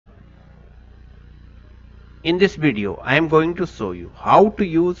In this video, I am going to show you how to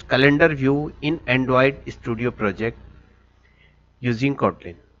use calendar view in Android Studio project using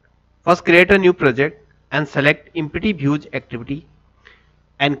Kotlin. First, create a new project and select empty views activity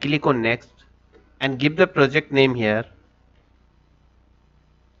and click on next and give the project name here.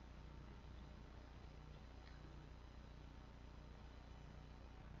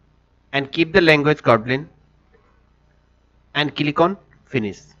 And keep the language Kotlin and click on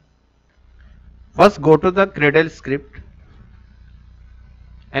finish. First, go to the Gradle script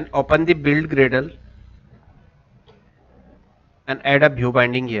and open the build Gradle and add a view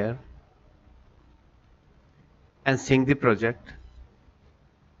binding here and sync the project.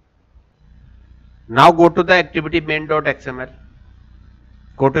 Now go to the activity main.xml,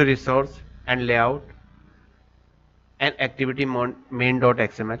 go to resource and layout and activity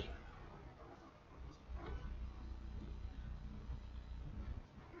main.xml.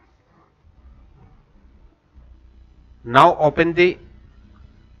 Now open the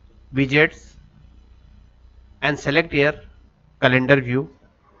widgets and select here calendar view,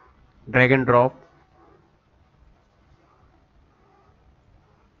 drag and drop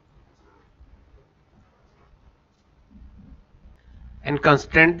and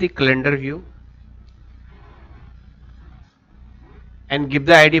constrain the calendar view and give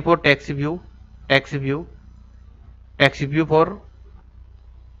the ID for text view for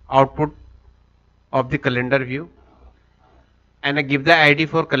output of the calendar view and give the ID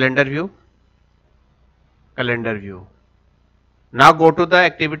for calendar view. Now go to the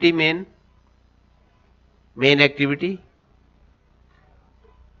activity main activity.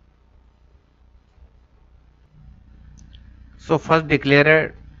 So first declare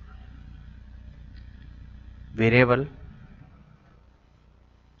a variable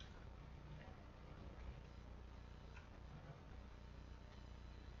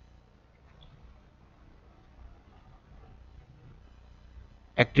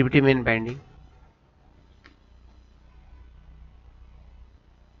activity main binding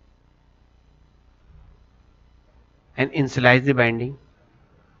and initialize the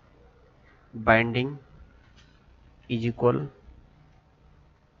binding is equal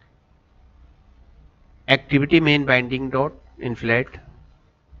activity main binding dot inflate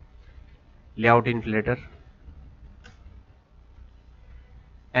layout inflator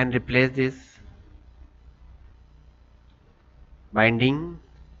and replace this binding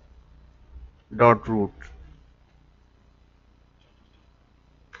dot root.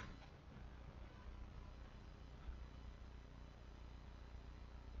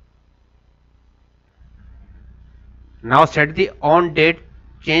 Now set the on date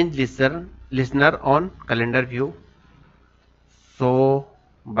change listener on calendar view. So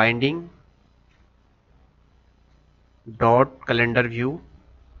binding dot calendar view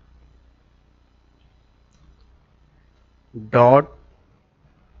dot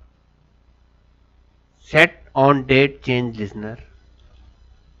set on date change listener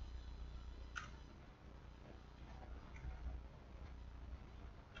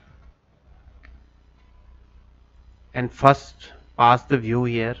and first pass the view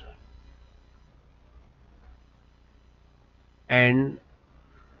here and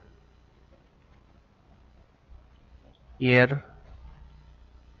year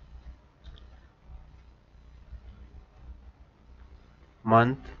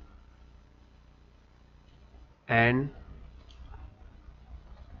month and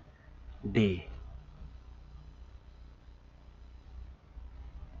day.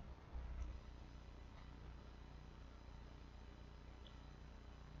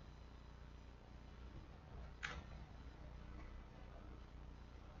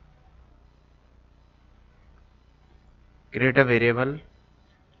 Create a variable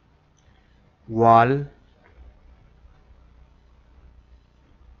val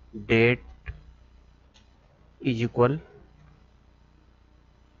date is equal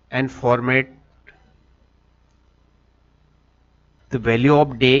and format the value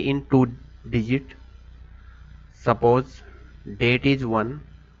of day in 2 digit. Suppose date is 1,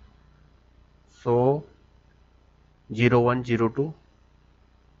 so 0102.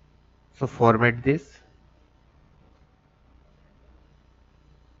 So format this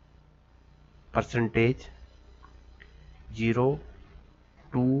percentage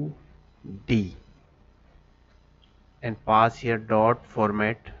 02D and pass here dot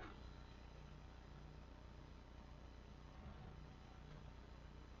format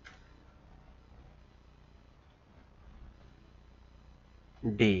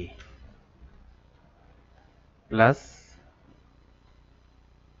day plus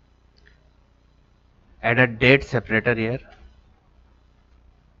add a date separator here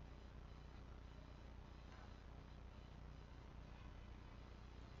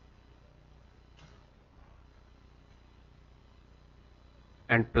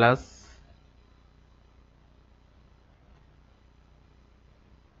and plus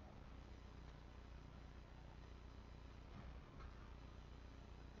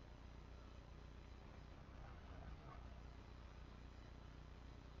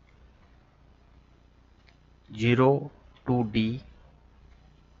 0 to D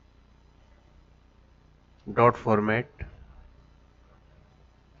dot format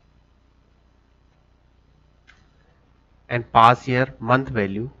and pass here month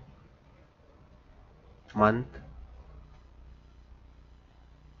value, month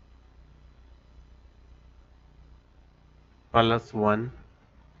plus 1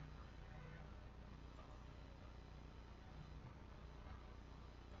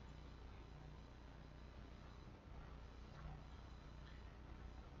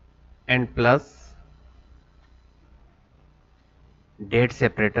 and plus date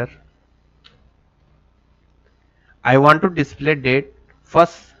separator. I want to display date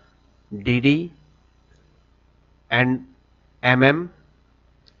first DD and and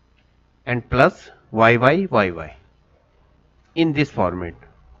plus YY in this format.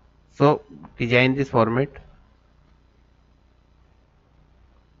 So design this format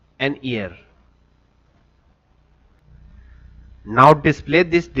and year. Now display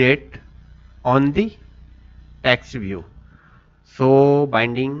this date on the text view. So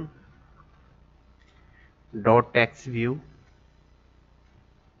binding dot text view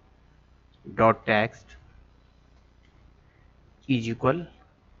dot text is equal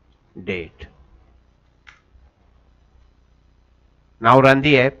date. Now run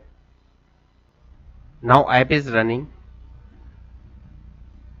the app. Now app is running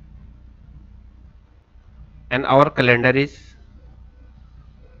and our calendar is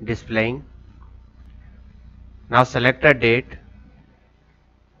displaying. Now select a date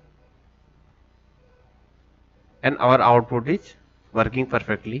and our output is working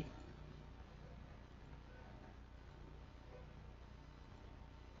perfectly.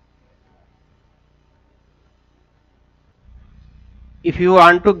 If you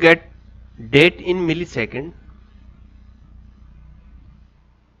want to get date in millisecond,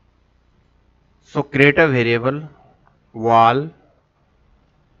 so create a variable val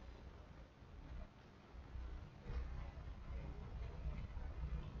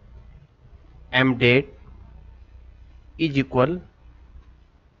mdate is equal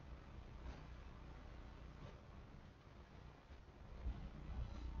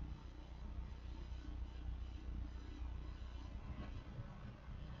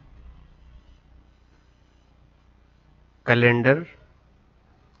calendar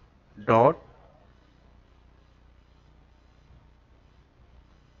dot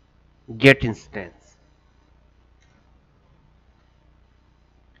get instance.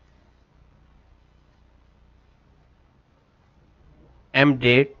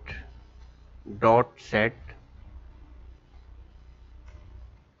 Mdate dot set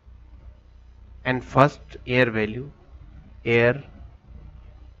and first year value, year,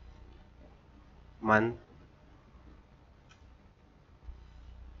 month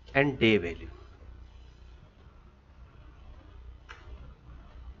and day value.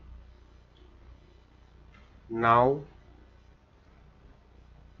 Now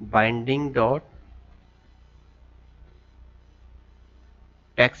binding dot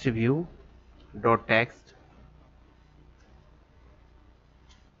text view dot text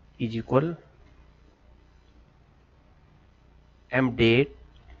is equal mdate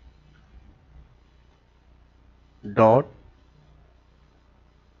dot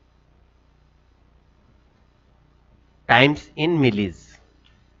times in millis,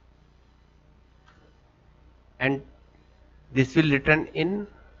 and this will return in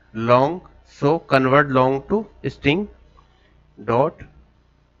long, so convert long to string dot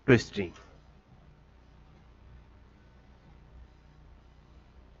to string.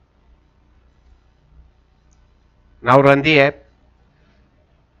 Now run the app.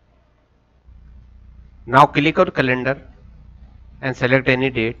 Now click on calendar and select any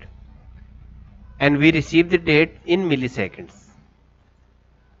date, and we receive the date in milliseconds.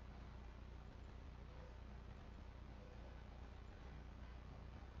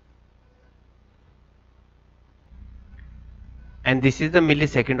 And this is the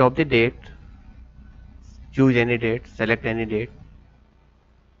millisecond of the date. Choose any date, select any date.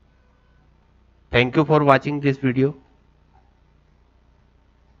 Thank you for watching this video.